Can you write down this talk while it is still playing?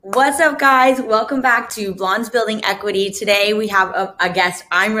What's up, guys? Welcome back to Blondes Building Equity. Today we have a guest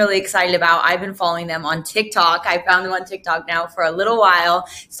I'm really excited about. I've been following them on TikTok. I found them on TikTok now for a little while.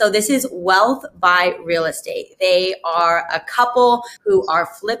 So this is Wealth by Real Estate. They are a couple who are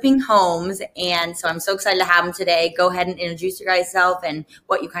flipping homes. And so I'm so excited to have them today. Go ahead and introduce yourself and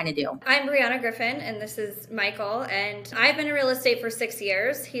what you kind of do. I'm Brianna Griffin, and this is Michael. And I've been in real estate for 6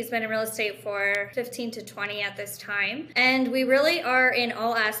 years. He's been in real estate for 15 to 20 at this time. And we really are in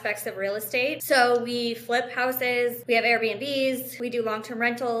all aspects of real estate. So we flip houses, we have Airbnbs, we do long-term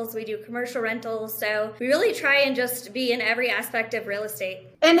rentals, we do commercial rentals. So we really try and just be in every aspect of real estate.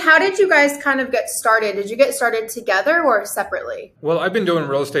 And how did you guys kind of get started? Did you get started together or separately? Well, I've been doing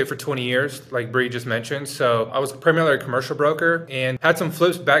real estate for 20 years, like Bree just mentioned. So I was primarily a commercial broker and had some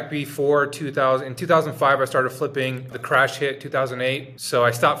flips back before 2000. In 2005, I started flipping. The crash hit 2008. So I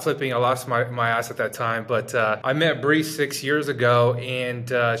stopped flipping. I lost my ass at that time. But I met Bree 6 years ago,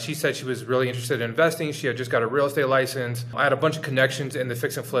 and she said she was really interested in investing. She had just got a real estate license. I had a bunch of connections in the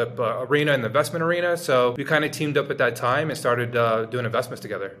fix and flip arena and the investment arena. So we kind of teamed up at that time and started doing investments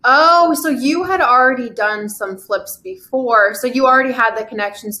together. Oh, so you had already done some flips before. So you already had the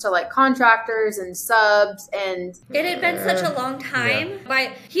connections to like contractors and subs and... It had been such a long time,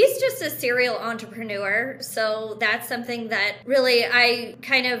 but he's just a serial entrepreneur. So that's something that really I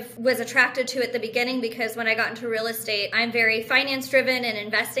kind of was attracted to at the beginning, because when I got into real estate, I'm very finance driven and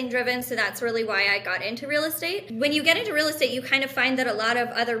investing driven. So that's really why I got into real estate. When you get into real estate, you kind of find that a lot of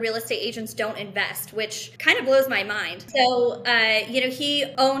other real estate agents don't invest, which kind of blows my mind. So, he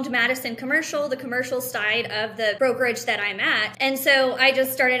owned Madison Commercial, the commercial side of the brokerage that I'm at. And so I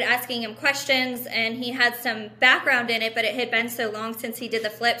just started asking him questions, and he had some background in it, but it had been so long since he did the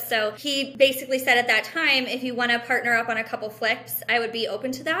flips. So he basically said at that time, if you want to partner up on a couple flips, I would be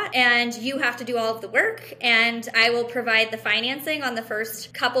open to that. And you have to do all of the work, and I will provide the financing on the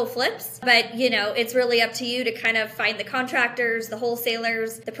first couple flips. But, it's really up to you to kind of find the contractors, the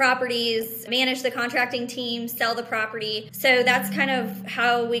wholesalers, the properties, manage the contracting team, sell the property. So that's kind of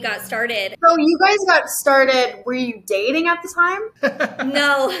how we got started. So you guys got started, were you dating at the time?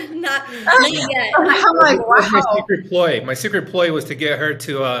 No, not yet. I'm like, wow. My secret ploy. My secret ploy was to get her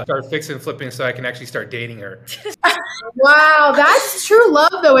to start fixing flipping so I can actually start dating her. Wow, that's true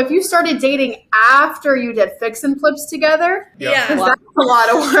love though. If you started dating after you did fix and flips together, yeah. Wow. That's a lot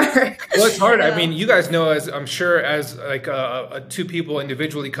of work. Well, it's hard. I mean, you guys know, as I'm sure, as like two people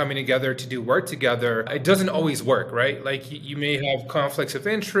individually coming together to do work together, it doesn't always work, right? Like you may have conflicts of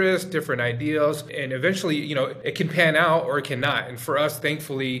interest, different ideals, and eventually, it can pan out or it cannot. And for us,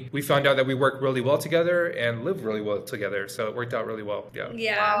 thankfully, we found out that we work really well together and live really well together. So it worked out really well. Yeah.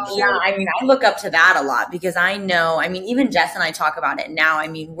 Yeah. Yeah. I mean, I look up to that a lot because I know, even Jess and I talk about it now. I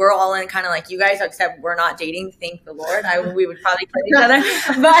mean, we're all in kind of like you guys, except we're not dating. Thank the Lord. We would probably kill each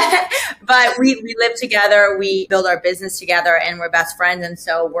other, but we live together. We build our business together, and we're best friends. And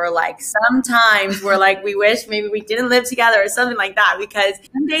so we're like, sometimes we're like, we wish maybe we didn't live together or something like that, because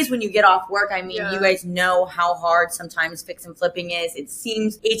some days when you get off work, you guys know how hard sometimes fix and flipping is. It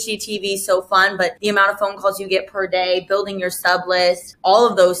seems HGTV so fun, but the amount of phone calls you get per day, building your sub list, all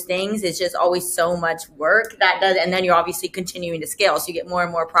of those things is just always so much work and then you're obviously continuing to scale. So you get more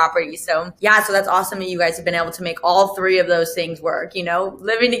and more properties. So so that's awesome that you guys have been able to make all three of those things work,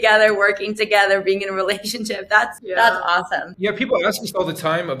 living together, working together, being in a relationship. That's awesome. Yeah. People ask us all the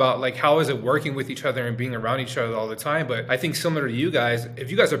time about like, how is it working with each other and being around each other all the time? But I think similar to you guys,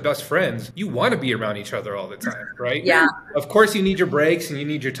 if you guys are best friends, you want to be around each other all the time, right? Yeah. Of course, you need your breaks and you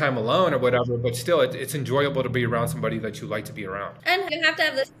need your time alone or whatever, but still, it's enjoyable to be around somebody that you like to be around. And you have to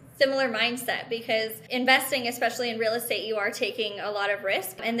have this similar mindset, because investing, especially in real estate, you are taking a lot of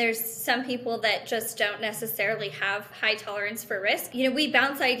risk, and there's some people that just don't necessarily have high tolerance for risk. We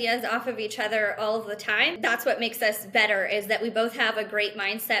bounce ideas off of each other all of the time. That's what makes us better, is that we both have a great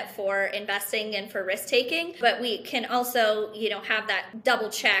mindset for investing and for risk taking, but we can also have that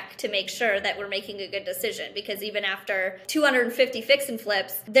double check to make sure that we're making a good decision, because even after 250 fix and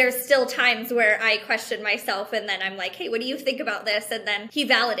flips, there's still times where I question myself, and then I'm like, hey, what do you think about this? And then he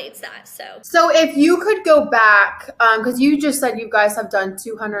validates that. So if you could go back, because you just said you guys have done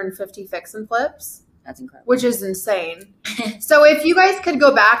 250 fix and flips. That's incredible. Which is insane. So if you guys could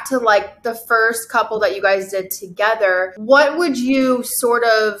go back to like the first couple that you guys did together, what would you sort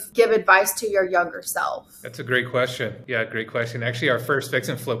of give advice to your younger self? That's a great question. Yeah, great question. Actually, our first fix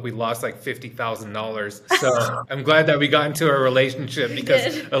and flip, we lost like $50,000. So I'm glad that we got into a relationship,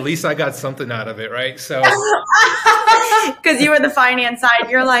 because at least I got something out of it, right? So because you were the finance side.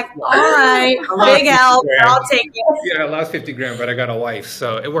 You're like, all right, big help. I'll take it. Yeah, I lost 50 grand, but I got a wife,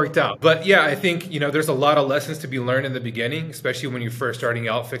 so it worked out. But yeah, I think, there's a lot of lessons to be learned in the beginning, especially when you're first starting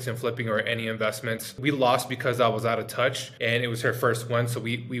out fix and flipping or any investments. We lost because I was out of touch, and it was her first one, so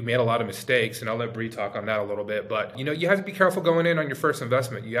we made a lot of mistakes, and I'll let Bree talk on that a little bit. But, you have to be careful going in on your first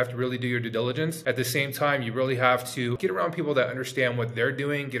investment. You have to really do your due diligence. At the same time, you really have to get around people that understand what they're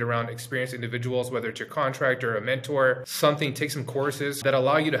doing, get around experienced individuals, whether it's your contractor, a mentor, something, take some courses that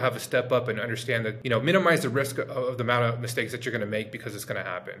allow you to have a step up and understand that, minimize the risk of the amount of mistakes that you're going to make, because it's going to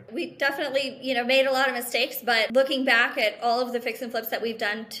happen. We definitely, made a lot of mistakes, but looking back at all of the fix and flips that we've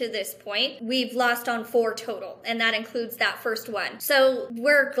done to this point, we've lost on 4 total, and that includes that first one. So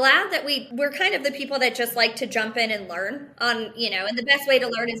we're glad that we're kind of the people that just like to jump in and learn on, and the best way to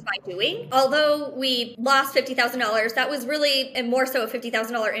learn is by doing. Although we lost $50,000, that was really more so a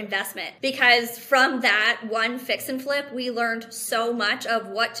 $50,000 investment, because from that one fix and flip, we learned so much of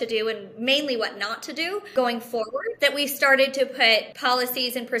what to do and mainly what not to do going forward, that we started to put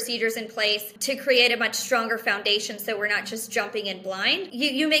policies and procedures in place to create a much stronger foundation, so we're not just jumping in blind.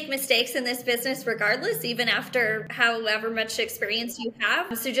 You make mistakes in this business regardless, even after however much experience you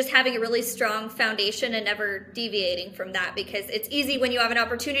have. So just having a really strong foundation and never deviating from that, because it's easy when you have an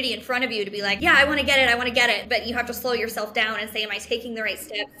opportunity in front of you to be like, yeah, I want to get it. But you have to slow yourself down and say, am I taking the right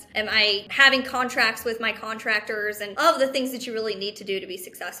steps? Am I having contracts with my contractors? And all of the things that you really need to do to be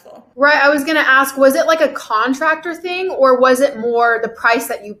successful. Right. I was going to ask, was it like a contractor thing, or was it more the price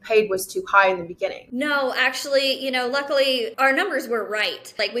that you paid was too high in the beginning? No, actually, luckily our numbers were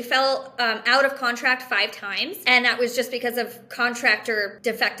right. Like we fell out of contract 5 times, and that was just because of contractor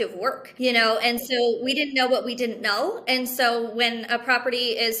defective work, and so we didn't know what we didn't know. And so when a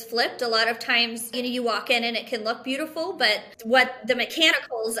property is flipped, a lot of times, you walk in and it can look beautiful, but what the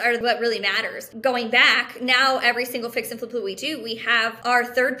mechanicals are what really matters. Going back, now every single fix and flip that we do, we have our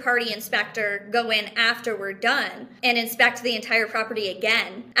third-party inspector go in after we're done and inspect the entire property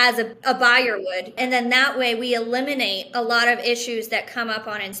again as a buyer would. And then that way we eliminate a lot of issues that come up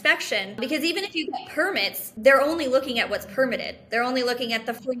on inspection, because even if you get permits, they're only looking at what's permitted. They're only looking at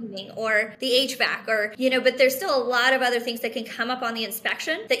the framing or the HVAC or, but there's still a lot of other things that can come up on the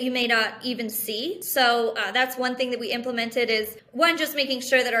inspection that you may not even see. So that's one thing that we implemented is, one, just making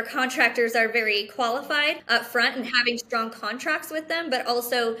sure that our contractors are very qualified up front and having strong contracts with them, but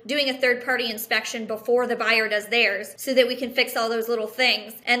also doing a third-party inspection before the buyer does theirs, so that we can fix all those little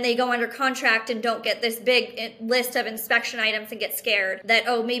things and they go under contract and don't get this big list of inspection items and get scared that,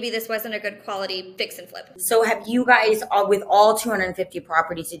 oh, maybe this wasn't a good quality fix and flip. So have you guys, with all 250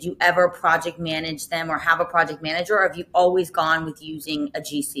 properties, did you ever project manage them or have a project manager, or have you always gone with using a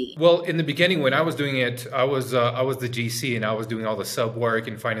GC? Well, in the beginning, when I was doing it, I was the GC, and I was doing all the sub work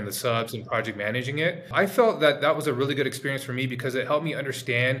and finding the subs and project managing it. I felt that was a really good experience for me, because it helped me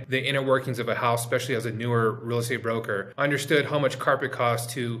understand the inner workings of a house, especially as a newer real estate broker. I understood how much carpet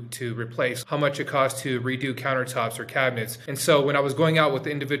costs to replace, how much it costs to redo countertops or cabinets. And so when I was going out with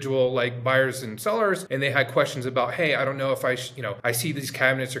individual buyers and sellers, and they had questions about, hey, I don't know if I see these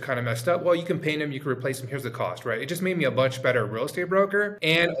cabinets are kind of messed up. Well, you can paint them, you can replace them. Here's the cost, right? It just made me a much better real estate broker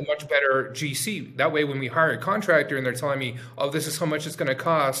and a much better GC. That way, when we hire a contractor and they're telling me, oh, this is how much it's going to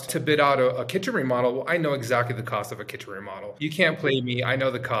cost to bid out a kitchen remodel, well, I know exactly the cost of a kitchen remodel. You can't play me. I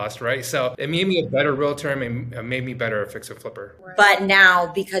know the cost, right? So it made me a better realtor and made me better a fix and flipper. But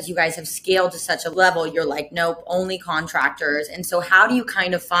now, because you guys have scaled to such a level, you're like, nope, only contractors. And so how do you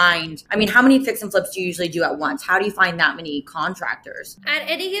kind of find, how many fix and flips do you usually do at once? How do you find that many contractors? At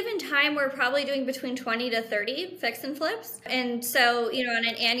any given time, we're probably doing between 20 to 30 fix and flips. And so, on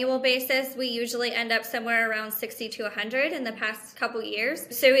an annual basis, we usually end up somewhere around 60 to 100 in the past couple years.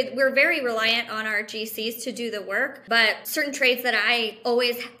 So we're very reliant on our GCs to do the work. But certain trades that I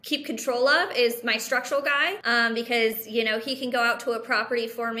always keep control of is my structural guy, because, he can go out to a property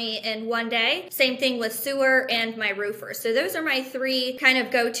for me in one day. Same thing with sewer and my roofer. So those are my 3 kind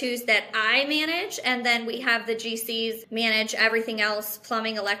of go-tos that I manage. And then we have the GCs manage everything else,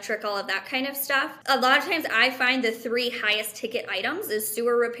 plumbing, electric, all of that kind of stuff. A lot of times I find the 3 highest ticket items is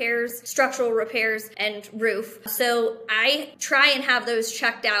sewer repairs, structural repairs, and roof. So I try and have those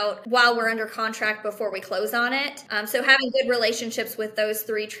checked out while we're under contract before we close on it. So having good relationships with those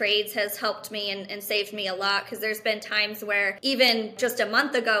 3 trades has helped me and saved me a lot, because there's been times where even just a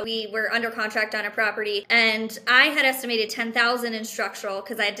month ago, we were under contract on a property and I had estimated $10,000 in structural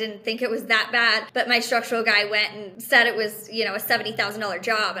because I didn't think it was that bad. But my structural guy went and said it was, a $70,000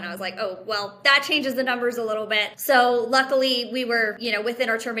 job. And I was like, oh, well, that changes the numbers a little bit. So luckily we were, within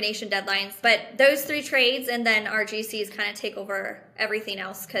our termination deadlines. But those 3 trades and then our GCs kind of take over everything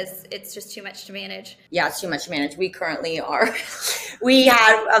else because it's just too much to manage. Yeah, it's too much to manage. We currently are. We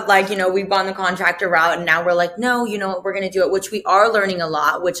had we've gone the contractor route and now we're like, no, you know what, we're going to do it, which we are learning a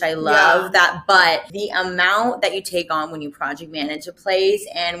lot, which I love that. But the amount that you take on when you project manage a place,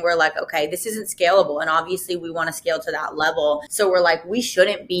 and we're like, okay, this isn't scalable. And obviously we want to scale to that level. So we're like, we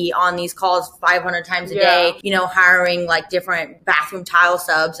shouldn't be on these calls 500 times a day, hiring like different bathroom tile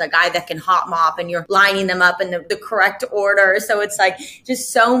subs, a guy that can hot mop, and you're lining them up in the correct order. So it's like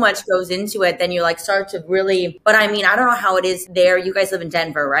just so much goes into it. Then you like start to really, but I mean, I don't know how it is there. You guys live in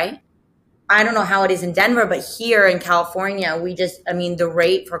Denver, right? I don't know how it is in Denver, but here in California, the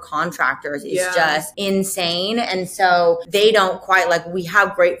rate for contractors is just insane. And so they don't quite we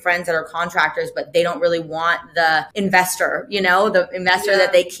have great friends that are contractors, but they don't really want the investor, that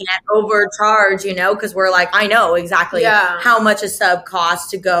they can't overcharge, because we're like, I know exactly how much a sub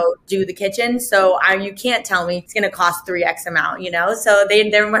costs to go do the kitchen. So you can't tell me it's going to cost 3x amount, so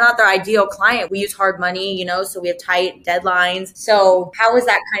we're not their ideal client. We use hard money, so we have tight deadlines. So how is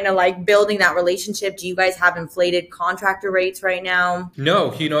that kind of building that relationship? Do you guys have inflated contractor rates right now?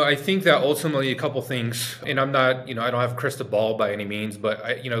 No, I think that ultimately a couple things, and I'm not, I don't have a crystal ball by any means, but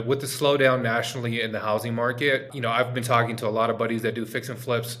with the slowdown nationally in the housing market, I've been talking to a lot of buddies that do fix and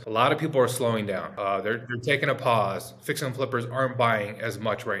flips. A lot of people are slowing down. They're taking a pause. Fix and flippers aren't buying as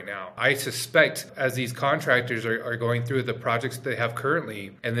much right now. I suspect as these contractors are going through the projects they have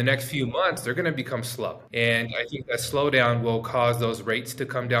currently, in the next few months, they're going to become slow. And I think that slowdown will cause those rates to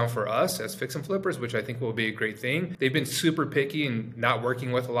come down for us as fix and flippers, which I think will be a great thing. They've been super picky and not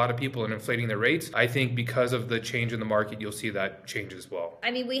working with a lot of people and inflating their rates. I think because of the change in the market, you'll see that change as well.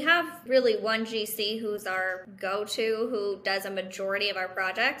 I mean, we have really one GC who's our go-to, who does a majority of our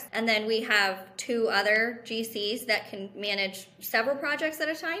projects. And then we have two other GCs that can manage several projects at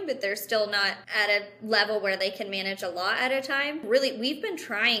a time, but they're still not at a level where they can manage a lot at a time. Really, we've been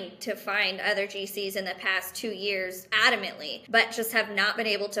trying to find other GCs in the past 2 years adamantly, but just have not been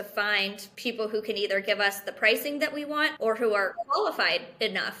able to find people who can either give us the pricing that we want or who are qualified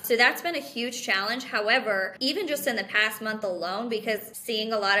enough. So that's been a huge challenge. However, even just in the past month alone, because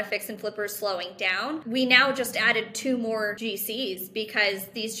seeing a lot of fix and flippers slowing down, we now just added 2 more GCs because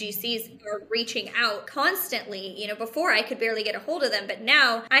these GCs are reaching out constantly. Before I could barely get a hold of them, but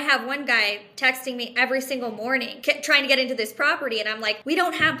now I have one guy texting me every single morning trying to get into this property, and I'm like, we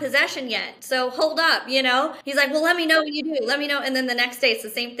don't have possession yet, so hold up. He's like, well, let me know when you do, let me know. And then the next day it's the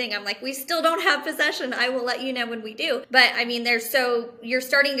same thing. I'm like, we still don't have possession. I will let you know when we do. But I mean, you're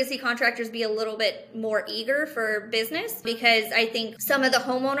starting to see contractors be a little bit more eager for business, because I think some of the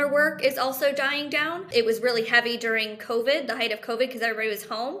homeowner work is also dying down. It was really heavy during COVID, the height of COVID, because everybody was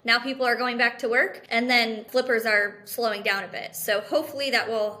home. Now people are going back to work, and then flippers are slowing down a bit. So hopefully that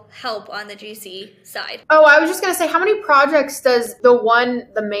will help on the GC side. Oh, I was just going to say, how many projects does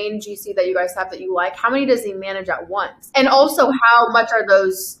the main GC that you guys have that you like, how many does he manage at once? And also, how much are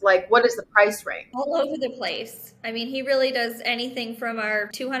those, what is the price range? All over the place. I mean, he really does anything from our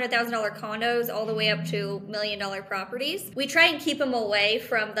 $200,000 condos all the way up to $1 million properties. We try and keep him away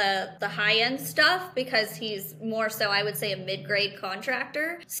from the high-end stuff because he's more so, I would say, a mid-grade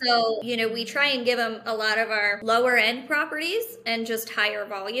contractor. So, we try and give him a lot of our lower-end properties and just higher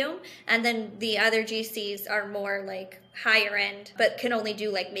volume. And then the other GCs are more higher end, but can only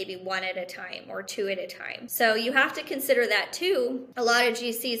do maybe 1 at a time or 2 at a time. So you have to consider that too. A lot of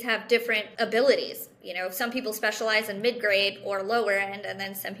GCs have different abilities. Some people specialize in mid-grade or lower end, and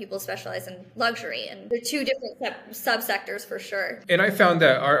then some people specialize in luxury. And they're 2 different subsectors for sure. And I found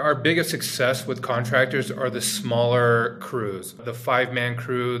that our biggest success with contractors are the smaller crews, the 5-man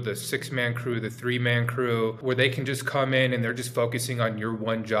crew, the 6-man crew, the 3-man crew, where they can just come in and they're just focusing on your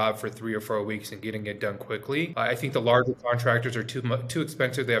one job for 3 or 4 weeks and getting it done quickly. I think the larger contractors are too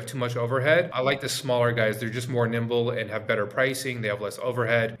expensive. They have too much overhead. I like the smaller guys. They're just more nimble and have better pricing. They have less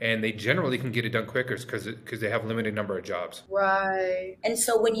overhead, and they generally can get it done quicker because they have limited number of jobs. Right. And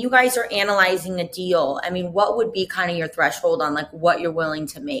so when you guys are analyzing a deal, I mean, what would be kind of your threshold on what you're willing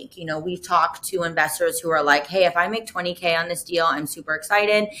to make? We've talked to investors who are like, hey, if I make $20K on this deal, I'm super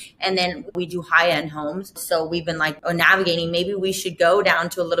excited. And then we do high-end homes. So we've been navigating, maybe we should go down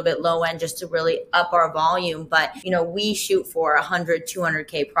to a little bit low end just to really up our volume. But, we shoot for 100,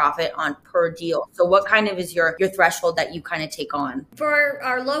 200K profit on per deal. So what kind of is your threshold that you kind of take on? For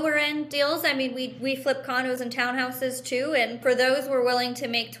our lower end deals, I mean, we we flip condos and townhouses too. And for those, we're willing to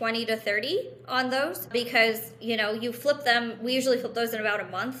make 20 to 30 on those because, you flip them. We usually flip those in about a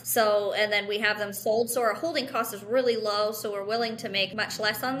month. So, and then we have them sold. So our holding cost is really low. So we're willing to make much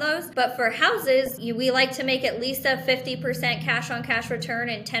less on those. But for houses, we like to make at least a 50% cash on cash return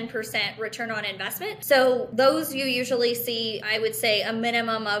and 10% return on investment. So those you usually see, I would say, a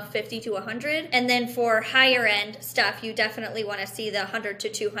minimum of 50 to 100. And then for higher end stuff, you definitely want to see the 100 to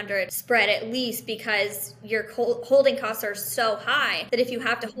 200 spread at least because your holding costs are so high that if you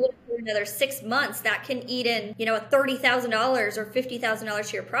have to hold it for another 6 months, that can eat in, a $30,000 or $50,000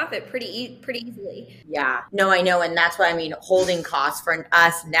 to your profit pretty easily. Yeah, no, I know. And that's what I mean. Holding costs for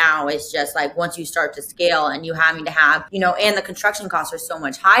us now is just like once you start to scale and you having to have, and the construction costs are so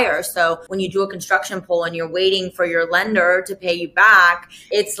much higher. So when you do a construction pull and you're waiting for your lender to pay you back,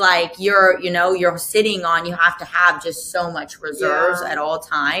 it's like you're sitting on, you have to have just so much reserves at all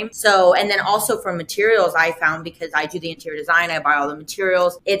times. So, and then also for materials, I found because I do the interior design, I buy all the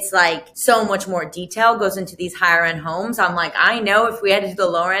materials. It's like so much more detail goes into these higher end homes. I'm like, I know if we had to do the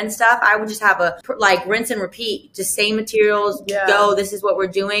lower end stuff, I would just have a rinse and repeat, just same materials, go, this is what we're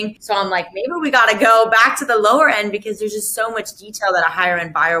doing. So I'm like, maybe we got to go back to the lower end because there's just so much detail that a higher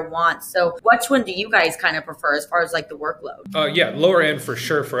end buyer wants. So which one do you guys kind of prefer as far as like the workload? Lower end for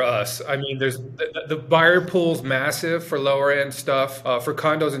sure for us. I mean, there's the buyer pool's massive for lower end stuff. For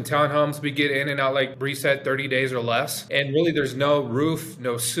condos and townhomes, we get in and out, like Bree said, 30 days or less. And really there's no roof,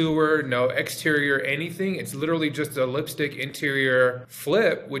 no sewer, no exterior, anything. It's literally just a lipstick interior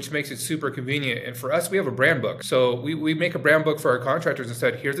flip, which makes it super convenient. And for us, we have a brand book. So we make a brand book for our contractors and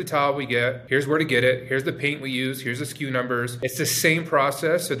said, here's the tile we get, here's where to get it, here's the paint we use, here's the SKU numbers. It's the same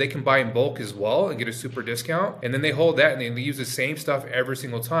process, so they can buy in bulk as well and get a super discount. And then they hold that and they use the same stuff every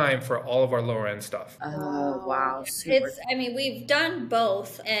single time for all of our lower end stuff. Oh, wow. We've done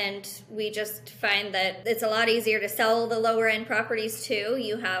both, and we just find that it's a lot easier to sell the lower end properties too.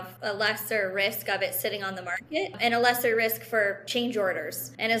 You have a lesser risk of it sitting on the market and a lesser risk for change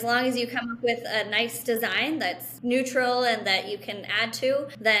orders. And as long as you come up with a nice design that's neutral and that you can add to,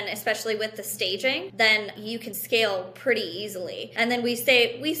 then especially with the staging, then you can scale pretty easily. And then we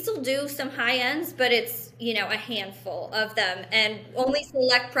still do some high ends, but it's a handful of them, and only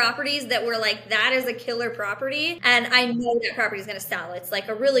select properties that were like, that is a killer property and I know that property is going to sell. It's like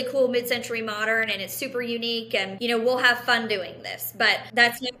a really cool mid-century modern and it's super unique, and we'll have fun doing this, but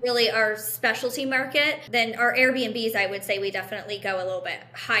that's not really our specialty market. Then our Airbnbs, I would say we definitely go a little bit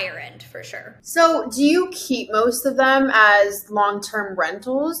higher end for sure. So do you keep most of them as long-term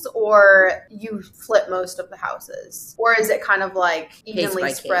rentals, or you flip most of the houses, or is it kind of like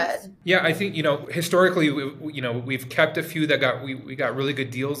evenly spread? Yeah, I think historically we've kept a few that we got really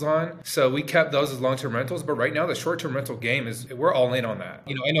good deals on, so we kept those as long-term rentals. But right now the short-term rental game we're all in on that.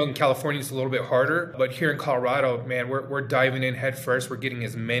 I know in California it's a little bit harder, but here in Colorado, man, we're diving in head first. We're getting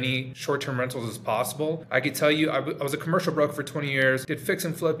as many short-term rentals as possible. I could tell you, I was a commercial broker for 20 years, did fix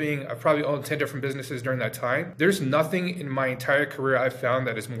and flipping. I probably owned 10 different businesses during that time. There's nothing in my entire career I've found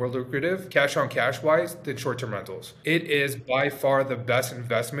that is more lucrative, cash on cash wise, than short-term rentals. It is by far the best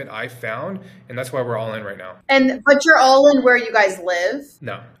investment I've found, and that's why we're all in right now. But you're all in where you guys live?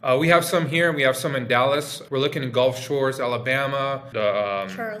 No. We have some here and we have some in Dallas. We're looking in Gulf Shores, Alabama,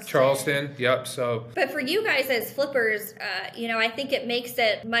 Charleston. Yep. But for you guys as flippers, I think it makes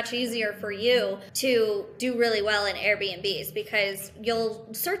it much easier for you to do really well in Airbnbs, because you'll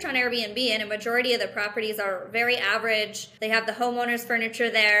search on Airbnb and a majority of the properties are very average. They have the homeowner's furniture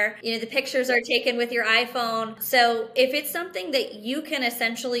there. The pictures are taken with your iPhone. So if it's something that you can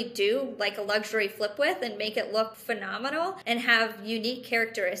essentially do like a luxury flip with and make it look phenomenal and have unique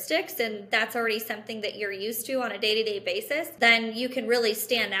characteristics, and that's already something that you're used to on a day-to-day basis, then you can really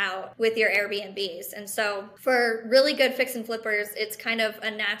stand out with your Airbnbs. And so for really good fix and flippers, it's kind of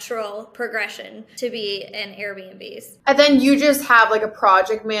a natural progression to be in Airbnbs. And then you just have like a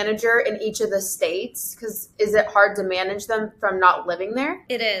project manager in each of the states, because is it hard to manage them from not living there?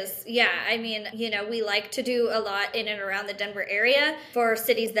 It is. Yeah. I mean, we like to do a lot in and around the Denver area for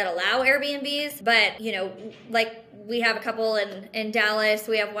cities that allow Airbnbs, but like we have a couple in Dallas,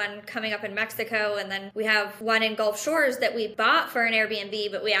 we have one coming up in Mexico, and then we have one in Gulf Shores that we bought for an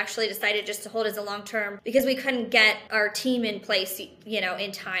Airbnb, but we actually decided just to hold as a long-term because we couldn't get our team in place,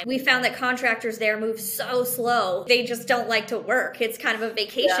 in time. We found that contractors there move so slow. They just don't like to work. It's kind of a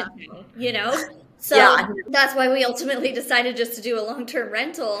vacation thing, So Yeah. that's why we ultimately decided just to do a long-term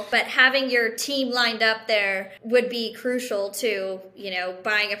rental. But having your team lined up there would be crucial to,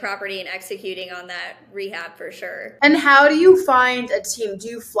 buying a property and executing on that rehab for sure. And how do you find a team? Do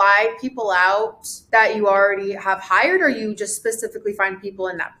you fly people out that you already have hired, or you just specifically find people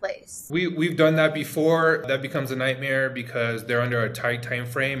in that place? We've done that before. That becomes a nightmare because they're under a tight time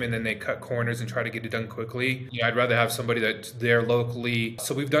frame and then they cut corners and try to get it done quickly. I'd rather have somebody that's there locally.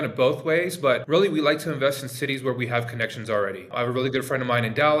 So we've done it both ways, but really we like to invest in cities where we have connections already. I have a really good friend of mine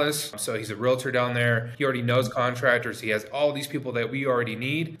in Dallas, so he's a realtor down there. He already knows contractors. He has all these people that we already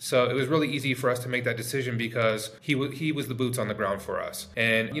need. So it was really easy for us to make that decision because he was the boots on the ground for us.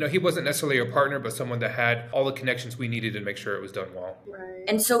 And, he wasn't necessarily a partner, but someone that had all the connections we needed to make sure it was done well. Right.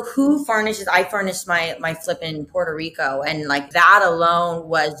 And so who furnishes? I furnished my flip in Puerto Rico, and like that alone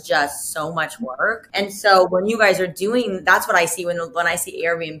was just so much work. And so when you guys are doing, that's what I see when I see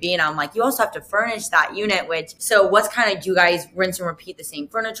Airbnb, and I'm like, you also have to furnish that unit. So what's kind of, do you guys rinse and repeat the same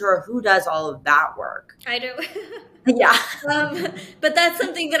furniture, or who does all of that work? I do. Yeah. But that's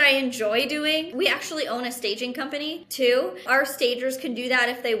something that I enjoy doing. We actually own a staging company too. Our stagers can do that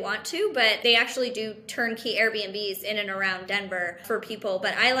if they want to, but they actually do turnkey Airbnbs in and around Denver for people.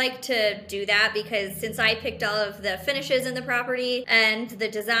 But I like to do that because since I picked all of the finishes in the property and the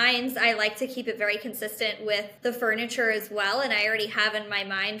designs, I like to keep it very consistent with the furniture as well. And I already have in my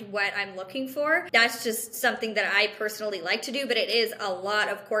mind what I'm looking for. That's just something that I personally like to do, but it is a lot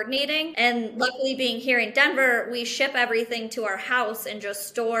of coordinating. And luckily being here in Denver, we ship everything to our house and just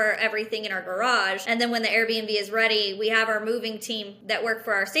store everything in our garage. And then when the Airbnb is ready, we have our moving team that work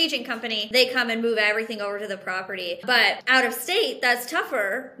for our staging company. They come and move everything over to the property. But out of state, that's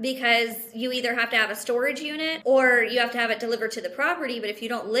tougher because you either have to have a storage unit or you have to have it delivered to the property. But if you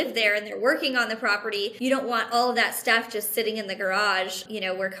don't live there and they're working on the property, you don't want all of that stuff just sitting in the garage,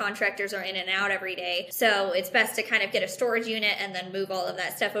 where contractors are in and out every day. So it's best to kind of get a storage unit and then move all of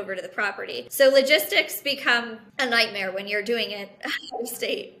that stuff over to the property. So logistics become a nightmare when you're doing it out of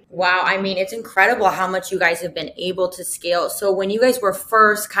state. Wow. I mean, it's incredible how much you guys have been able to scale. So when you guys were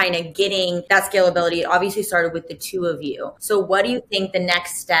first kind of getting that scalability, it obviously started with the two of you. So what do you think the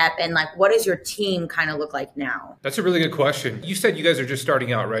next step, and like, what does your team kind of look like now? That's a really good question. You said you guys are just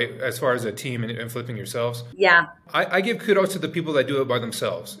starting out, right? As far as a team and flipping yourselves? Yeah. I give kudos to the people that do it by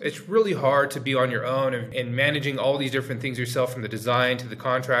themselves. It's really hard to be on your own and managing all these different things yourself, from the design to the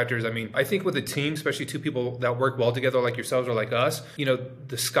contractors. I mean, I think with a team, especially two people that work well together like yourselves or like us,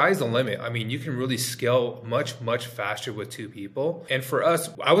 the sky's the limit. I mean, you can really scale much, much faster with two people. And for us,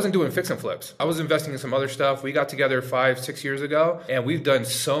 I wasn't doing fix and flips. I was investing in some other stuff. We got together 5-6 years ago, and we've done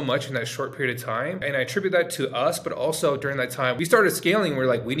so much in that short period of time. And I attribute that to us, but also during that time, we started scaling. We're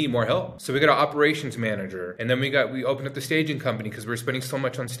like, we need more help. So we got an operations manager, and then we opened up the staging company because we're spending so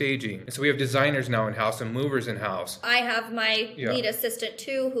much on staging. And so we have designers now in-house and movers in-house. I have my lead assistant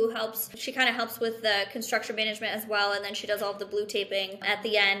too, who helps. She kind of helps with the construction management as well. And then she does all of the blue taping at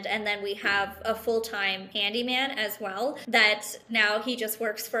the end. And then we have a full-time handyman as well that now he just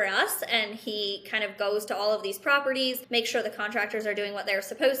works for us, and he kind of goes to all of these properties, make sure the contractors are doing what they're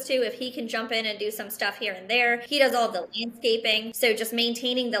supposed to. If he can jump in and do some stuff here and there, he does all of the landscaping. So just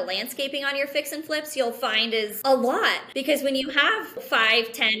maintaining the landscaping on your fix and flips, you'll find is a lot, because when you have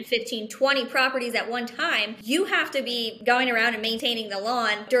 5, 10, 15, 20 properties at one time, you have to be going around and maintaining the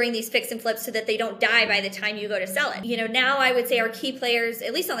lawn during these fix and flips so that they don't die by the time you go to sell it. Now I would say our key players,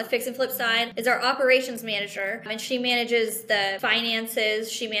 at least on the fix and flip side, is our operations manager, and she manages the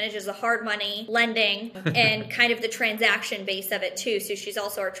finances, she manages the hard money, lending, and kind of the transaction base of it too. So she's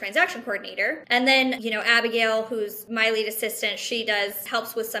also our transaction coordinator. And then, Abigail, who's my lead assistant, she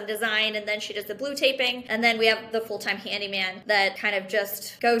helps with some design, and then she does the blue taping. And then we have the full-time handyman that kind of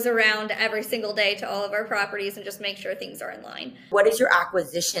just goes around every single day to all of our properties and just make sure things are in line. What is your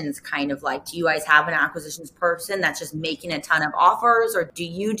acquisitions kind of like? Do you guys have an acquisitions person that's just making a ton of offers, or do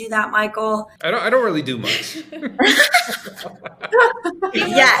you do that, Michael? I don't really do much.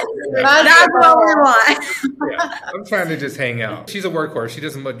 Yes, that's what we want. Yeah, I'm trying to just hang out. She's a workhorse. She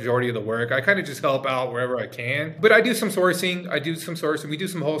does the majority of the work. I kind of just help out wherever I can. But I do some sourcing. We do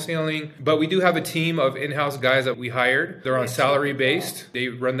some wholesaling. But we do have a team of in-house guys that we hired. They're on salary based. They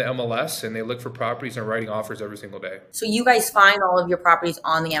run the MLS, and they look for properties and writing offers every single day. So you guys find all of your properties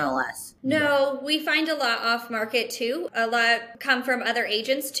on the MLS? No, we find a lot off market too. A lot come from other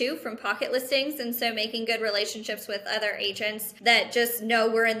agents too, from pocket listings. And so making good relationships with other agents that just know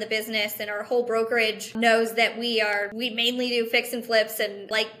we're in the business business, and our whole brokerage knows that we mainly do fix and flips and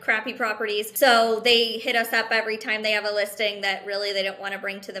like crappy properties. So they hit us up every time they have a listing that really they don't want to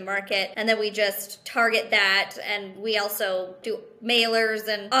bring to the market. And then we just target that. And we also do mailers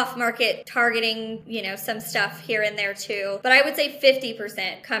and off-market targeting, some stuff here and there too. But I would say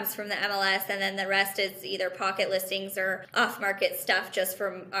 50% comes from the MLS, and then the rest is either pocket listings or off-market stuff just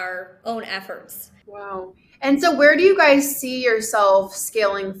from our own efforts. Wow. And so where do you guys see yourself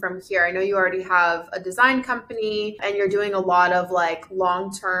scaling from here? I know you already have a design company and you're doing a lot of like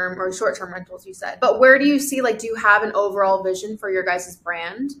long-term or short-term rentals, you said. But where do you see, do you have an overall vision for your guys'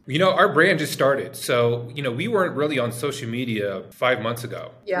 brand? Our brand just started. So, we weren't really on social media 5 months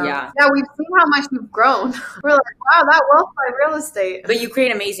ago. Yeah, we've seen how much you've grown. We're like, wow, that wealth by real estate. But you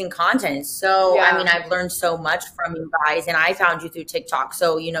create amazing content. So, I've learned so much from you guys, and I found you through TikTok.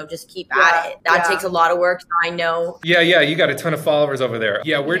 So, just keep at it. That takes a lot of work. I know. Yeah, you got a ton of followers over there.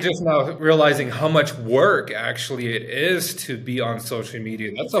 Yeah, we're just now realizing how much work actually it is to be on social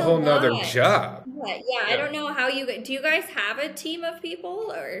media. That's a whole nother job. Yeah, I don't know how do you guys have a team of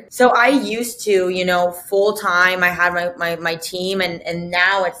people or? So I used to, full time. I had my team, and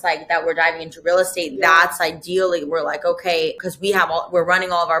now it's like that we're diving into real estate. That's ideally we're like, okay, because we're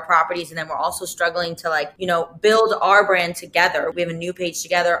running all of our properties, and then we're also struggling to build our brand together. We have a new page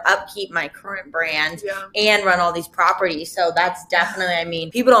together, upkeep my current brand, and run all these properties. So that's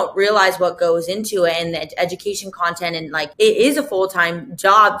definitely, people don't realize what goes into it, and the education content, and it is a full-time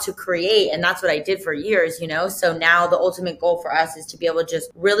job to create. And that's what I did for years, So now the ultimate goal for us is to be able to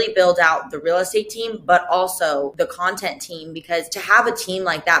just really build out the real estate team, but also the content team, because to have a team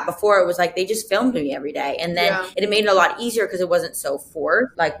like that before, it was like they just filmed me every day. And then it made it a lot easier because it wasn't so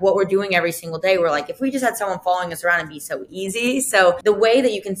forced. Like what we're doing every single day, we're like, if we just had someone following us around, it'd be so easy. So the way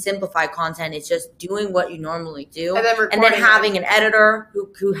that you can simplify content is just doing what you normally do, and then having an editor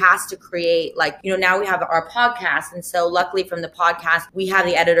who has to create, now we have our podcast, and so luckily from the podcast we have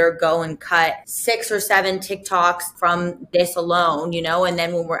the editor go and cut 6 or 7 TikToks from this alone, and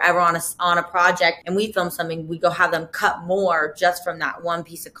then when we're ever on a project and we film something, we go have them cut more just from that one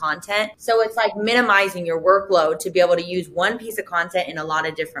piece of content. So it's like minimizing your workload to be able to use one piece of content in a lot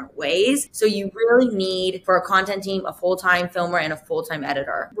of different ways. So you really need, for a content team, a full-time filmer and a full-time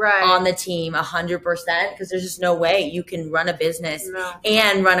editor on the team, 100%, because there's just no way you can run a business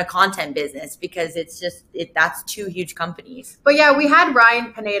and run a content business, because that's 2 huge companies. But yeah, we had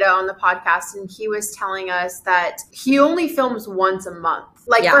Ryan Pineda on the podcast, and he was telling us that he only films once a month.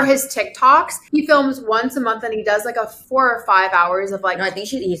 For his TikToks, he films once a month, and he does a 4 or 5 hours of No, I think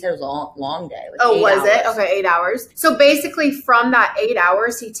he said it was a long day. Was it? Okay, 8 hours. So basically from that 8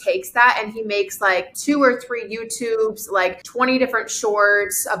 hours, he takes that and he makes 2 or 3 YouTubes, 20 different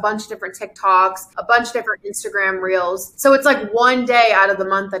shorts, a bunch of different TikToks, a bunch of different Instagram reels. So it's one day out of the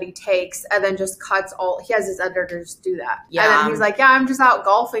month that he takes and then just cuts he has his editors do that. Yeah. And then he's like, I'm just out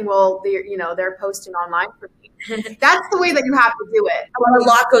golfing. Well, they're posting online for me. That's the way that you have to do it. Well, a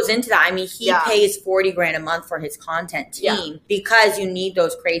lot goes into that. He pays $40,000 a month for his content team because you need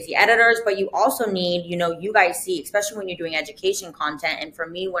those crazy editors, but you also need, you guys see, especially when you're doing education content. And for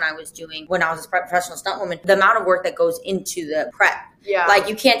me, when I was a professional stunt woman, the amount of work that goes into the prep. Yeah.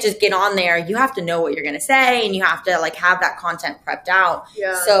 You can't just get on there. You have to know what you're going to say, and you have to have that content prepped out.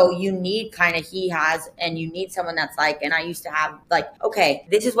 Yeah. So you need and you need someone that's and I used to have okay,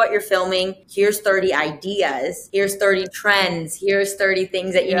 this is what you're filming. Here's 30 ideas. Here's 30 trends. Here's 30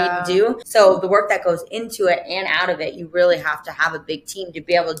 things that you need to do. So the work that goes into it and out of it, you really have to have a big team to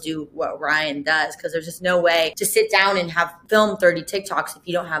be able to do what Ryan does, because there's just no way to sit down and have film 30 TikToks if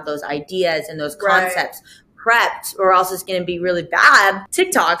you don't have those ideas and those concepts prepped, or else it's going to be really bad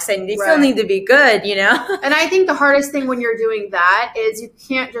TikToks, and they still need to be good, And I think the hardest thing when you're doing that is you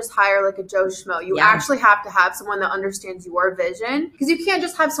can't just hire a Joe Schmo. You actually have to have someone that understands your vision, because you can't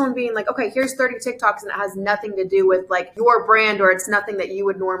just have someone being okay, here's 30 TikToks, and it has nothing to do with your brand, or it's nothing that you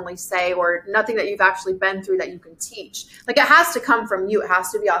would normally say, or nothing that you've actually been through that you can teach. It has to come from you. It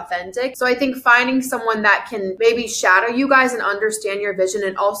has to be authentic. So I think finding someone that can maybe shadow you guys and understand your vision,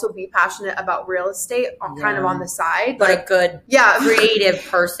 and also be passionate about real estate kind of on the side, but a good creative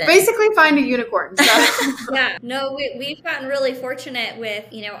person. Basically find a unicorn. So. We've gotten really fortunate with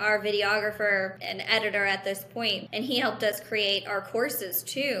our videographer and editor at this point, and he helped us create our courses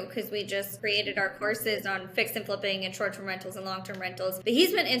too, because we just created our courses on fix and flipping and short-term rentals and long-term rentals. But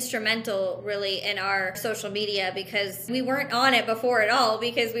he's been instrumental really in our social media, because we weren't on it before at all,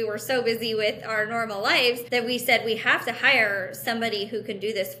 because we were so busy with our normal lives that we said we have to hire somebody who can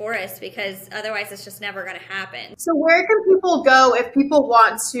do this for us, because otherwise it's just never going to happen. So where can people go if people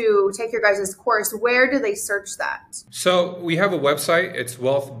want to take your guys' course? Where do they search that? So we have a website. It's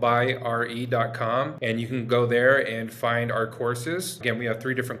wealthbyre.com, and you can go there and find our courses. Again, we have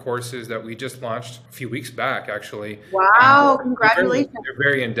 3 different courses that we just launched a few weeks back, actually. Wow, congratulations. They're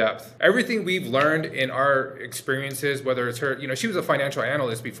very in depth. Everything we've learned in our experiences, whether it's her, she was a financial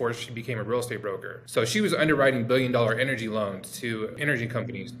analyst before she became a real estate broker. So she was underwriting billion-dollar energy loans to energy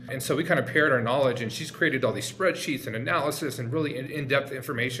companies. And so we kind of paired our knowledge, and she's created all these spreadsheets and analysis and really in-depth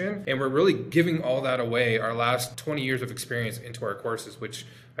information. And we're really giving all that away, our last 20 years of experience, into our courses, which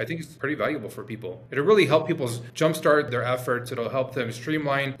I think is pretty valuable for people. It'll really help people jumpstart their efforts. It'll help them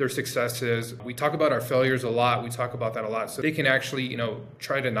streamline their successes. We talk about our failures a lot. We talk about that a lot. So they can actually,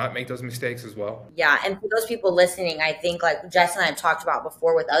 try to not make those mistakes as well. Yeah. And for those people listening, I think like Jess and I have talked about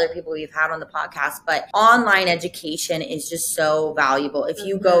before with other people we've had on the podcast, but online education is just so valuable. If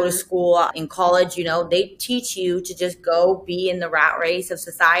you go to school in college, they teach you to just go be in the rat race of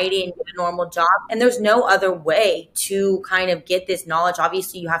society and get a normal job. And there's no other way to kind of get this knowledge.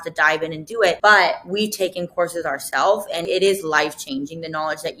 Obviously, you have to dive in and do it, but we've taken courses ourselves, and it is life-changing, the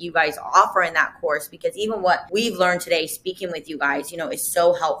knowledge that you guys offer in that course, because even what we've learned today speaking with you guys, is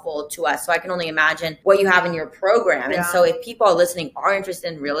so helpful to us. So I can only imagine what you have in your program. And so if people are listening are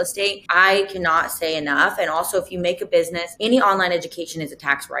interested in real estate, I cannot say enough. And also, if you make a business, any online education is a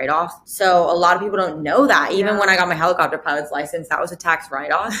tax write-off. So a lot of people don't know that. Even when I got my helicopter pilot's license, that was a tax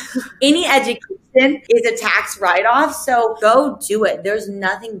write-off. Any education is a tax write-off. So go do it. There's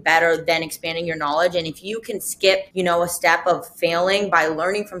nothing better than expanding your knowledge. And if you can skip, a step of failing by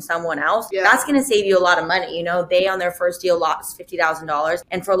learning from someone else, that's going to save you a lot of money. They on their first deal lost $50,000.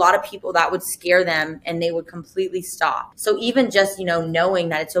 And for a lot of people, that would scare them and they would completely stop. So even just, knowing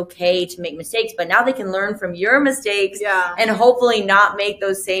that it's okay to make mistakes, but now they can learn from your mistakes and hopefully not make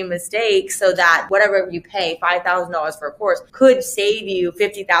those same mistakes, so that whatever you pay, $5,000 for a course, could save you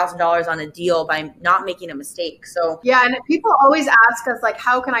 $50,000 on a deal by not making a mistake. So and people always ask us like,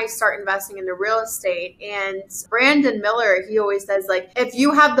 how can I start investing into real estate? And Brandon Miller, he always says like, if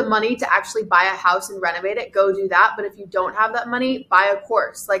you have the money to actually buy a house and renovate it, go do that. But if you don't have that money, buy a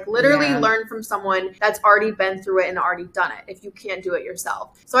course. Like literally learn from someone that's already been through it and already done it, if you can't do it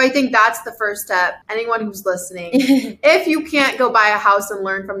yourself. So I think that's the first step. Anyone who's listening, if you can't go buy a house and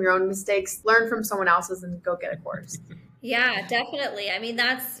learn from your own mistakes, learn from someone else's and go get a course. Yeah, definitely. I mean,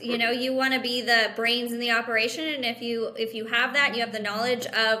 that's, you want to be the brains in the operation. And if you have that, you have the knowledge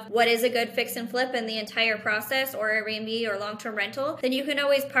of what is a good fix and flip in the entire process, or Airbnb or long-term rental, then you can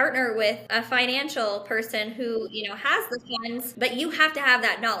always partner with a financial person who, has the funds, but you have to have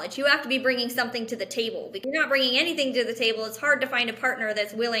that knowledge. You have to be bringing something to the table. If you're not bringing anything to the table, it's hard to find a partner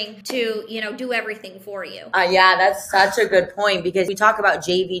that's willing to, do everything for you. Yeah, that's such a good point, because we talk about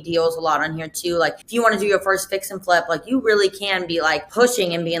JV deals a lot on here too. Like if you want to do your first fix and flip, like you really can be like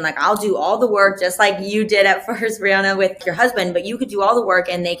pushing and being like, I'll do all the work, just like you did at first, Brianna, with your husband, but you could do all the work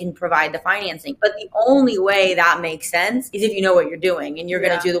and they can provide the financing. But the only way that makes sense is if you know what you're doing and you're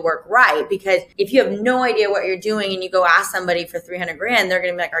going to do the work right. Because if you have no idea what you're doing and you go ask somebody for $300,000, they're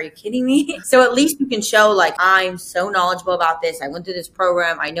going to be like, are you kidding me? So at least you can show like, I'm so knowledgeable about this. I went through this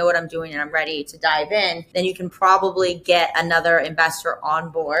program. I know what I'm doing and I'm ready to dive in. Then you can probably get another investor on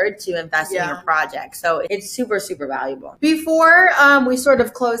board to invest in your project. So it's super, super valuable. Before we sort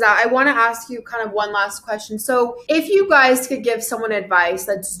of close out, I want to ask you kind of one last question. So if you guys could give someone advice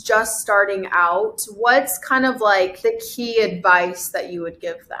that's just starting out, what's kind of like the key advice that you would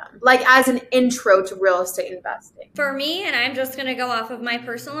give them? Like as an intro to real estate investing? For me, and I'm just going to go off of my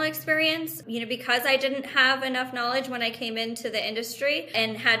personal experience, because I didn't have enough knowledge when I came into the industry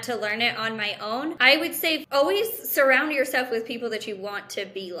and had to learn it on my own, I would say always surround yourself with people that you want to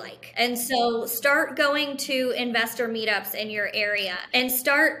be like. And so start going to investor meetups in your area and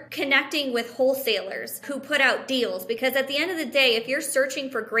start connecting with wholesalers who put out deals, because at the end of the day, if you're searching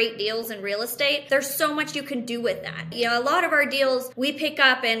for great deals in real estate, there's so much you can do with that. A lot of our deals we pick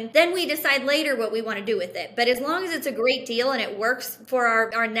up and then we decide later what we want to do with it. But as long as it's a great deal and it works for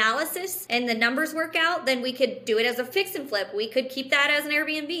our analysis and the numbers work out, then we could do it as a fix and flip. We could keep that as an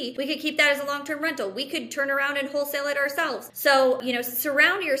Airbnb. We could keep that as a long-term rental. We could turn around and wholesale it ourselves. So,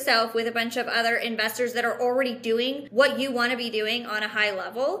 surround yourself with a bunch of other investors that are already doing doing what you want to be doing on a high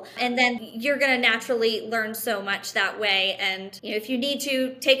level. And then you're going to naturally learn so much that way. And if you need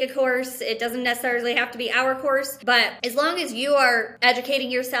to take a course, it doesn't necessarily have to be our course, but as long as you are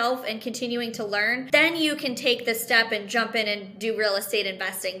educating yourself and continuing to learn, then you can take the step and jump in and do real estate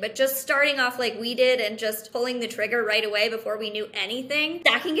investing. But just starting off like we did and just pulling the trigger right away before we knew anything,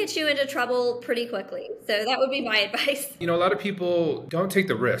 that can get you into trouble pretty quickly. So that would be my advice. A lot of people don't take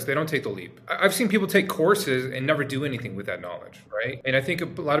the risk. They don't take the leap. I've seen people take courses and never do anything with that knowledge, right? And I think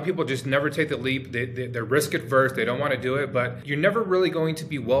a lot of people just never take the leap. They're risk adverse. They don't want to do it, but you're never really going to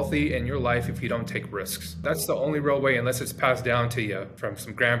be wealthy in your life if you don't take risks. That's the only real way, unless it's passed down to you from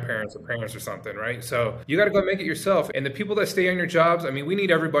some grandparents or parents or something, right? So you got to go make it yourself. And the people that stay on your jobs, we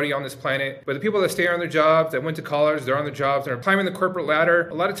need everybody on this planet, but the people that stay on their jobs, that went to college, they're on their jobs, and are climbing the corporate ladder,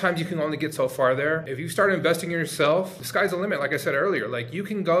 a lot of times you can only get so far there. If you start investing in yourself, the sky's the limit. Like I said earlier, like you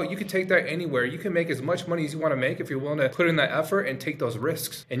can take that anywhere. You can make as much money as you want to make if you're willing to put in that effort and take those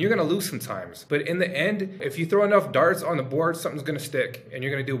risks. And you're going to lose sometimes. But in the end, if you throw enough darts on the board, something's going to stick and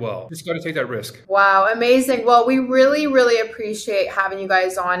you're going to do well. Just got to take that risk. Wow, amazing. Well, we really, really appreciate having you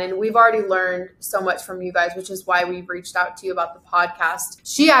guys on. And we've already learned so much from you guys, which is why we've reached out to you about the podcast.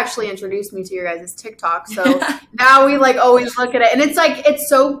 She actually introduced me to your guys' TikTok. So now we always look at it. And it's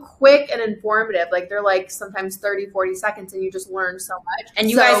so quick and informative. They're sometimes 30, 40 seconds and you just learn so much. And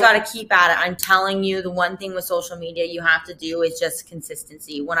you guys got to keep at it. I'm telling you, the one thing with social media you have to do is just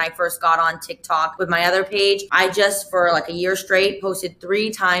consistency. When I first got on TikTok with my other page, I just for a year straight posted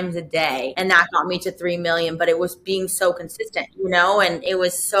 3 times a day. And that got me to 3 million. But it was being so consistent, and it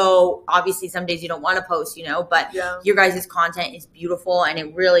was so obviously some days you don't want to post, but your guys' content is beautiful and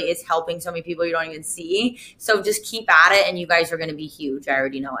it really is helping so many people you don't even see. So just keep at it and you guys are going to be huge. I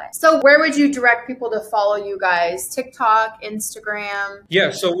already know it. So where would you direct people to follow you guys? TikTok, Instagram?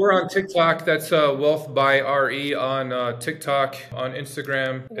 Yeah, so we're on TikTok. That's Wealth by RE on TikTok. On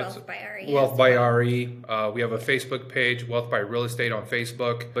Instagram, Wealth by RE. Wealth by RE. We have a Facebook page, Wealth by Real Estate on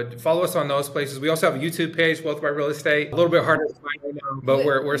Facebook. But follow us on those places. We also have a YouTube page, Wealth by Real Estate. A little bit harder to find right now, but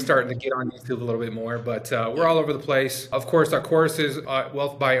we're starting to get on YouTube a little bit more. But we're all over the place. Of course, our course is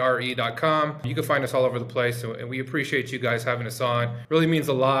wealthbyre.com. You can find us all over the place, and we appreciate you guys having us on. Really means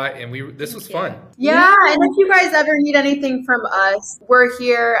a lot, and this was fun. Yeah, and if you guys ever need anything from us, we're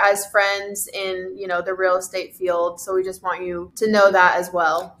here as friends in the real estate field. So we just want you to know that as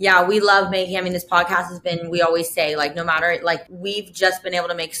well. Yeah, we love making. This podcast has been. We always say no matter we've just been able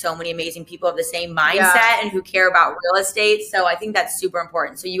to make so many amazing people of the same mindset and who care about real estate. So I think that's super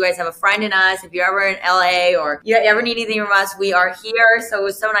important. So you guys have a friend in us. If you're ever in LA or you ever need anything from us, we are here. So it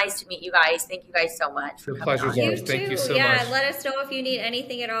was so nice to meet you guys. Thank you guys so much. The pleasure's ours. Thank you so much. Yeah, let us know if you need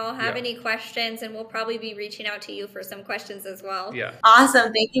anything at all, have any questions, and we'll probably be reaching out to you for some questions as well. Yeah.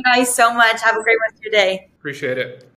 Awesome. Thank you guys so much. Have a great rest of your day. Appreciate it.